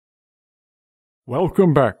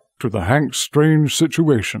Welcome back to the Hank's Strange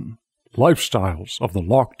Situation, Lifestyles of the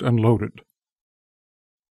Locked and Loaded.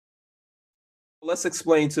 Let's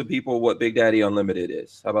explain to people what Big Daddy Unlimited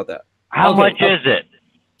is. How about that? How much is it?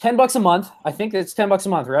 $10 a month. I think it's $10 a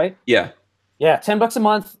month, right? Yeah. Yeah, $10 a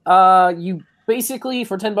month. You basically,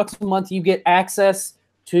 for $10 a month, you get access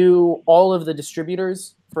to all of the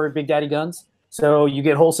distributors for Big Daddy guns. So you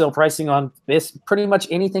get wholesale pricing on this, pretty much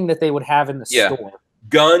anything that they would have in the store.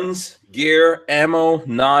 Guns, gear, ammo,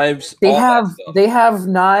 knives. They have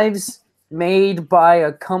knives made by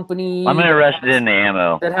a company. I'm interested in the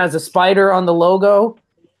ammo that has a spider on the logo.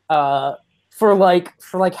 For like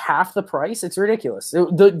half the price. It's ridiculous.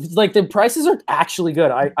 The prices are actually good.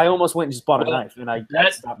 I almost went and just bought a knife, and I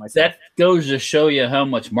stopped myself. That goes to show you how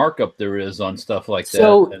much markup there is on stuff like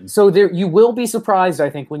that. So there, you will be surprised, I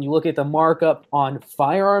think, when you look at the markup on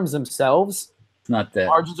firearms themselves. It's not that.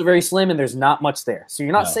 Margins are very slim, and there's not much there. So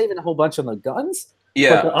you're not saving a whole bunch on the guns.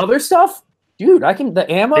 Yeah. But the other stuff, dude, the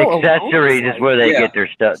ammo. Accessories is where they get their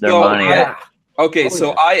stuff, their money. Okay,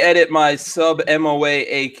 so I edit my sub MOA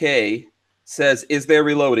AK. Says, is there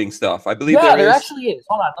reloading stuff? I believe there actually is.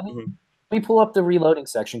 Hold on, let me pull up the reloading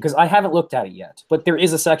section because I haven't looked at it yet, but there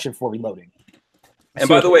is a section for reloading. And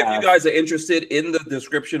by the way, if you guys are interested, in the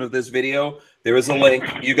description of this video, there is a link.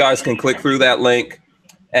 You guys can click through that link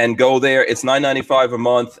and go there. It's $9.95 a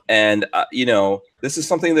month, and you know, this is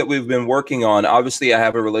something that we've been working on. Obviously, I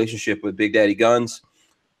have a relationship with Big Daddy Guns,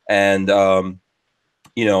 and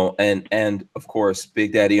you know, and of course,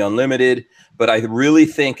 Big Daddy Unlimited. But I really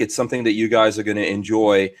think it's something that you guys are going to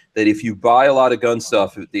enjoy, that if you buy a lot of gun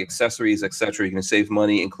stuff, the accessories, etc., you're going to save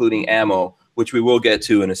money, including ammo, which we will get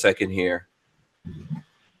to in a second here.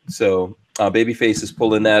 So Babyface is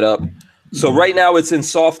pulling that up. So right now it's in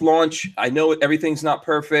soft launch. I know everything's not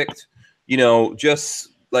perfect. You know, just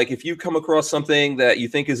like if you come across something that you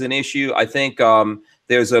think is an issue, I think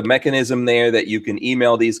there's a mechanism there that you can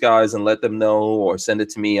email these guys and let them know, or send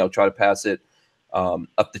it to me. I'll try to pass it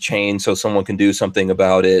up the chain so someone can do something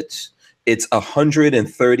about it. It's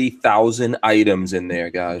 130,000 items in there,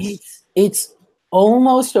 guys. It's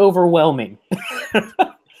almost overwhelming.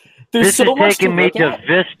 This is taking me to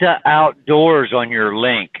Vista Outdoors on your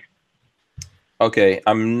link. Okay,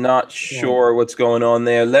 I'm not sure what's going on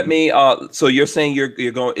there. Let me so you're saying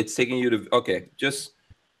you're going, it's taking you to, okay, just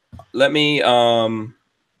let me by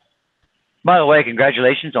the way,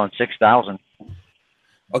 congratulations on 6,000.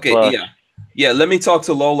 Okay, plus. Yeah, let me talk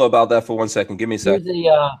to Lola about that for 1 second. Give me a sec.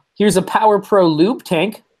 Here's a Power Pro lube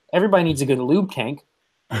tank. Everybody needs a good lube tank.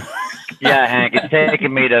 Yeah, Hank, it's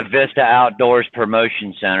taking me to Vista Outdoors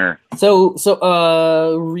Promotion Center. So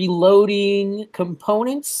reloading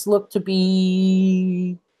components look to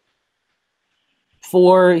be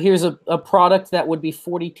here's a product that would be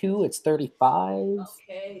 42. It's 35.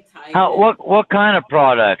 Okay. What kind of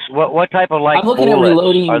products? What type of I'm looking at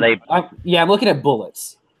reloading. Are they? I'm looking at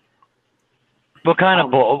bullets. What kind of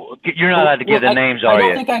bull? You're not allowed to give the names, are you? I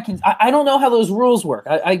don't think I can. I don't know how those rules work.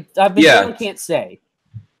 I've been told I can't say.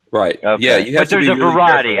 Right. Okay. Yeah, you have to be there's a really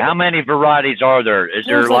variety. careful. How many varieties are there? Is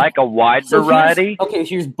there like a wide variety?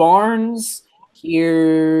 Here's Barnes.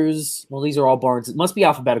 Here's, well, these are all Barnes. It must be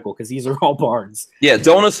alphabetical because these are all Barnes. Yeah,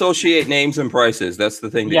 don't associate names and prices. That's the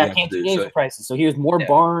thing. Yeah, can't do names and prices. So here's more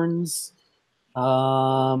Barnes.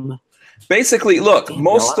 Basically, look,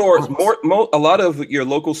 most stores, a lot of your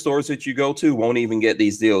local stores that you go to won't even get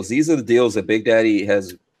these deals. These are the deals that Big Daddy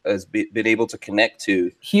has been able to connect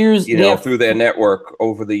to. Through their network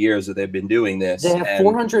over the years that they've been doing this. They have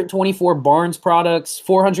 424 Barnes products,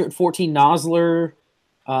 414 Nosler,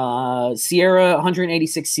 Sierra,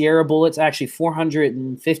 186 Sierra bullets, actually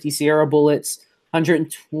 450 Sierra bullets,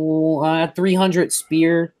 300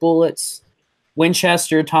 Spear bullets,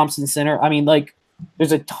 Winchester, Thompson Center. I mean, like,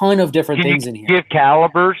 there's a ton of different things in here. Give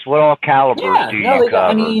calibers? What all calibers do you cover?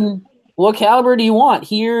 I mean, what caliber do you want?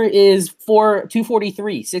 Here is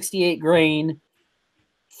 243, 68 grain,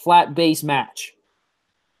 flat base match.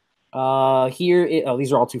 These are all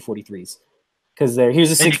 243s. Because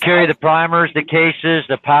here's a 6. And you carry the primers, the cases,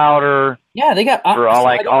 the powder. Yeah, they got for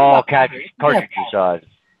all cartridge sizes.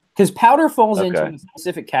 Because powder falls into a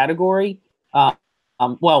specific category.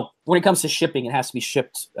 Well, when it comes to shipping, it has to be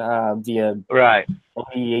shipped via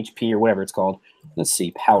EHP or whatever it's called. Let's see,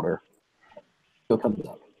 powder. Go comes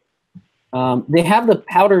up. They have the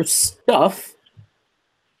powder stuff.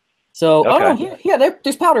 So,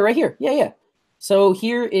 there's powder right here. Yeah. So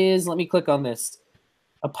here is, let me click on this.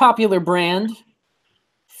 A popular brand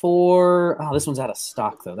for, this one's out of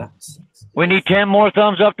stock though. We need 10 more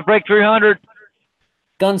thumbs up to break 300.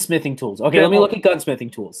 Gunsmithing tools. Okay, let me look at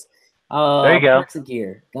gunsmithing tools. There you go.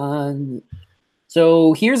 Gear. Gun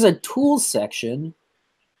So here's a tools section.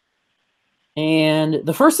 And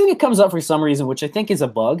the first thing that comes up for some reason, which I think is a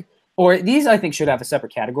bug, or these I think should have a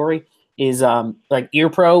separate category, is like Ear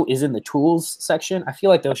Pro is in the tools section. I feel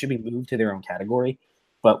like those should be moved to their own category,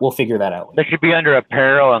 but we'll figure that out. They should be under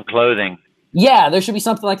apparel and clothing. Yeah, there should be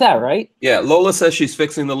something like that, right? Yeah, Lola says she's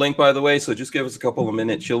fixing the link, by the way, so just give us a couple of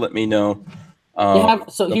minutes. She'll let me know.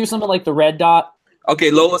 So here's something like the red dot.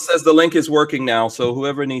 Okay, Lola says the link is working now, so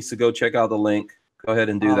whoever needs to go check out the link, go ahead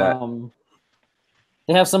and do that.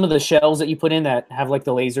 They have some of the shells that you put in that have like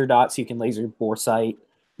the laser dots, so you can laser bore sight.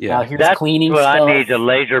 Yeah, here's that's cleaning what stuff. I need, the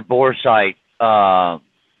laser bore sight. That's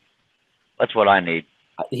what I need.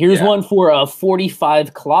 Here's one for a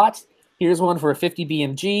 45 clot. Here's one for a 50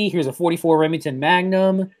 BMG. Here's a 44 Remington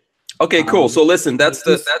Magnum. Okay, cool. So listen, that's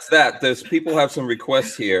that. There's people have some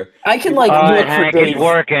requests here. I can like look Hank, for it's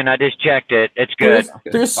working. I just checked it. It's good.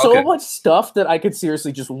 There's so much stuff that I could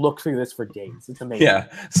seriously just look through this for days. It's amazing. Yeah.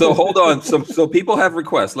 So hold on. So people have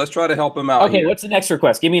requests. Let's try to help them out. Okay, here. what's the next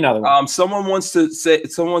request? Give me another one. Someone wants to say.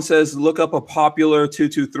 Someone says, look up a popular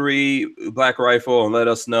 223 black rifle and let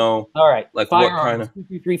us know. All right. Like Firearms, what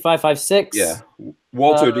kind of 233-556. Yeah.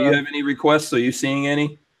 Walter, do you have any requests? Are you seeing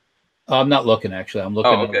any? I'm not looking actually. I'm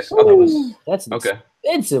looking. Oh, okay. Ooh, that's an Okay.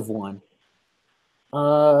 expensive one.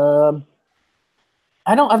 I've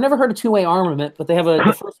never heard of two-way armament, but they have the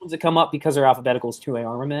first ones that come up because they're alphabetical is two-way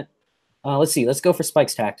armament. Let's see. Let's go for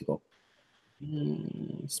Spikes Tactical.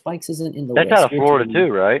 Spikes isn't in the That's list. out of Florida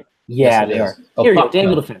too, right? Yeah, Yes, they it are. is. Oh, Here you go. pop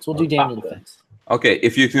Daniel gun. Defense. We'll do Daniel Defense. Okay.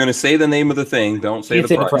 If you're going to say the name of the thing, don't say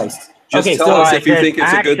the price. Just Okay, tell so us if you think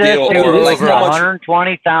it's a good deal access to or like over how much.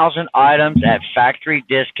 120,000 items at factory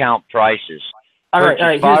discount prices. All right.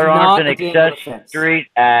 Here's Firearms not and a Daniel Defense. accessories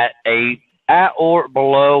at or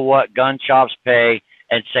below what gun shops pay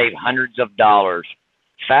and save hundreds of dollars.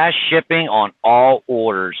 Fast shipping on all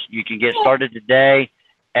orders. You can get started today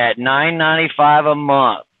at $9.95 a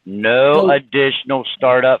month. No additional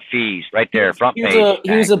startup fees. Right there, front page.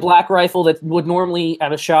 Here's a black rifle that would normally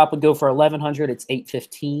at a shop would go for $1,100. It's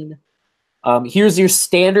 $815. Here's your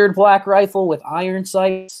standard black rifle with iron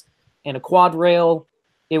sights and a quad rail.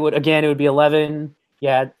 It would be 11.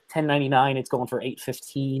 Yeah, $10.99. It's going for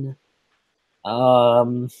 $815.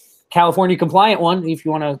 California compliant one. If you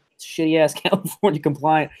want a shitty ass California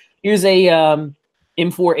compliant, here's a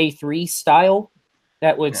M4A3 style.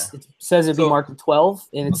 That would it says it'd be marked at 12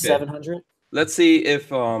 and it's 700. Let's see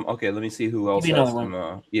if okay, let me see who else has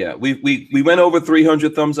them. Yeah, we went over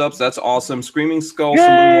 300 thumbs ups. That's awesome. Screaming Skull. Yay!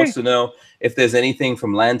 Someone wants to know if there's anything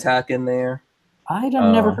from Lantac in there. I've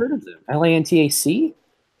never heard of them. LANTAC.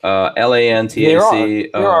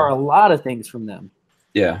 LANTAC. There are a lot of things from them.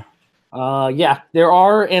 Yeah. Yeah, there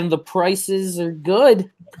are, and the prices are good.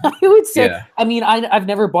 I would say. Yeah. I mean, I've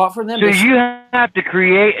never bought from them. So you have to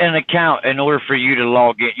create an account in order for you to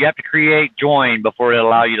log in. You have to create join before it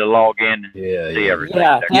allow you to log in and see everything.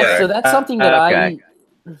 Yeah, so that's something that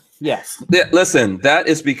Yes. Yeah, listen, that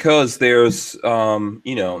is because there's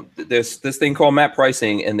there's this thing called map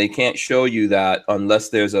pricing, and they can't show you that unless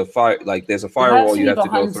there's a firewall you have to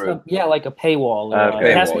go through. Like a paywall.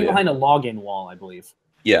 It has to be behind a login wall, I believe.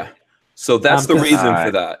 Yeah. So that's the reason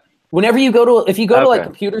for that. Whenever you go to, if you go to like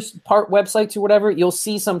computer part websites or whatever, you'll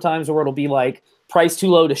see sometimes where it'll be like price too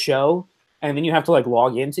low to show, and then you have to like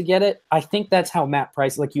log in to get it. I think that's how map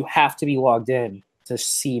price, like you have to be logged in to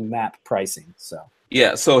see map pricing. So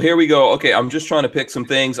yeah, so here we go. Okay, I'm just trying to pick some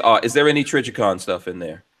things. Is there any Trigicon stuff in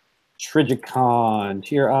there? Trigicon,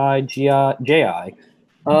 TRIGI.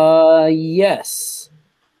 Yes.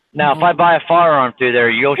 Now, if I buy a firearm through there,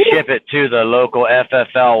 you'll ship it to the local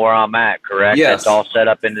FFL where I'm at, correct? Yes. It's all set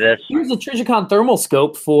up into this? Here's a Trigicon thermal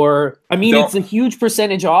scope for, I mean, it's a huge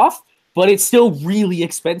percentage off, but it's still really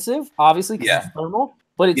expensive, obviously, because it's thermal.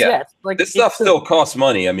 But it's, like, this stuff still costs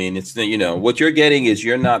money. I mean, it's, what you're getting is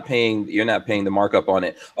you're not paying the markup on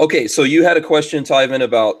it. Okay, so you had a question, Tyven,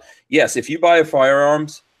 about, yes, if you buy a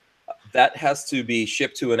firearms, that has to be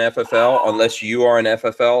shipped to an FFL. Unless you are an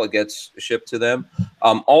FFL, it gets shipped to them.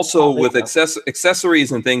 Also, with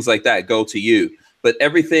accessories and things like that, go to you. But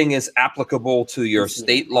everything is applicable to your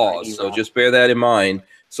state laws, so just bear that in mind.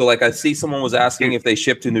 So, like, I see someone was asking if they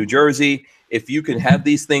ship to New Jersey. If you can have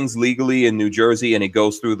these things legally in New Jersey and it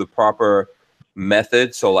goes through the proper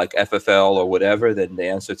method, so like FFL or whatever, then the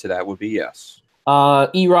answer to that would be yes.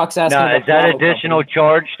 E-Rock's asking. Now, is that additional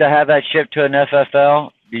charge to have that shipped to an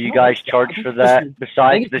FFL? Do you guys charge for that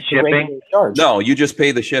besides the shipping? No, you just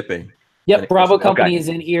pay the shipping. Yep, Bravo Company is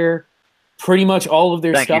in here. Pretty much all of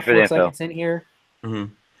their stuff looks like it's in here.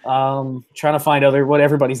 Trying to find what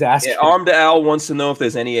everybody's asking. Yeah, Armed Al wants to know if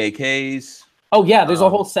there's any AKs. Oh yeah, there's a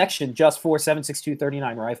whole section just for 7.62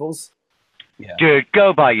 39 rifles. Yeah. Dude,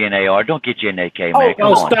 go buy you an AR. Don't get you an AK, man.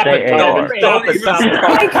 Come on. Stop it. Stop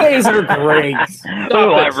it. AKs are great.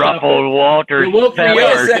 Ooh, I ruffled Walter's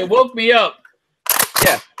feathers. It woke me up.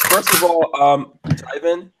 Yeah. First of all,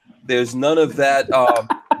 Ivan, there's none of that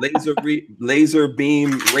laser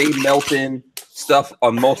beam ray melting stuff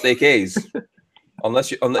on most AKs.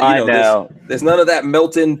 Unless you know. There's none of that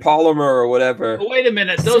melting polymer or whatever. Oh, wait a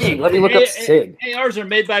minute. Those let me look up SIG. ARs are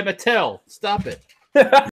made by Mattel. Stop it.